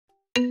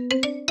Why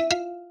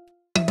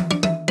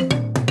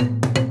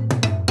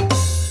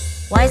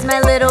is my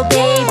little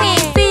baby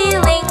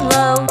feeling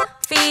low?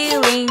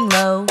 Feeling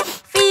low,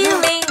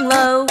 feeling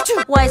low.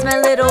 Why is my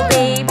little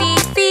baby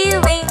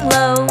feeling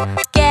low?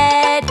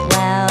 Get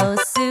well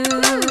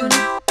soon.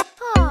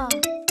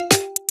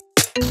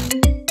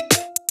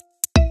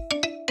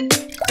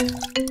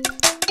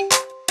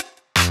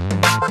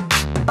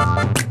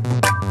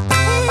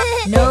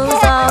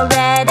 Nose all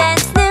red and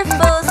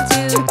sniffles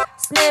too.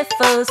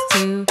 Sniffles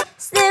too,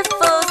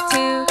 sniffles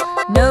too.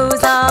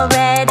 Nose all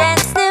red and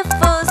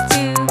sniffles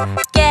too.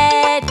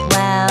 Get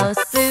well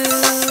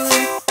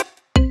soon.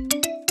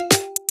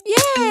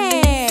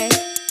 Yeah!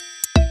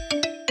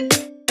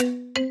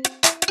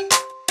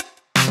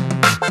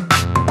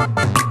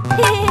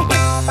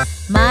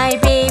 My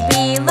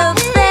baby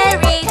looks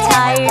very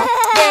tired,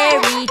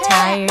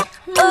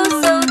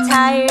 oh so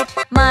tired.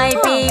 My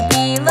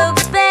baby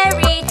looks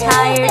very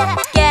tired.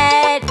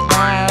 Get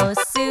well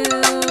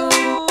soon.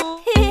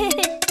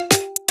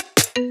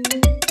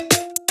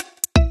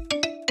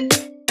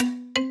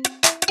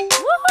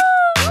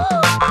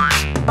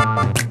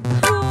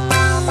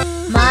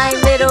 My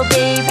little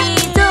baby,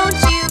 don't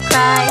you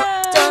cry,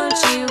 don't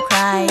you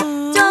cry,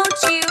 don't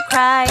you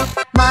cry.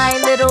 My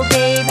little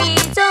baby,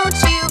 don't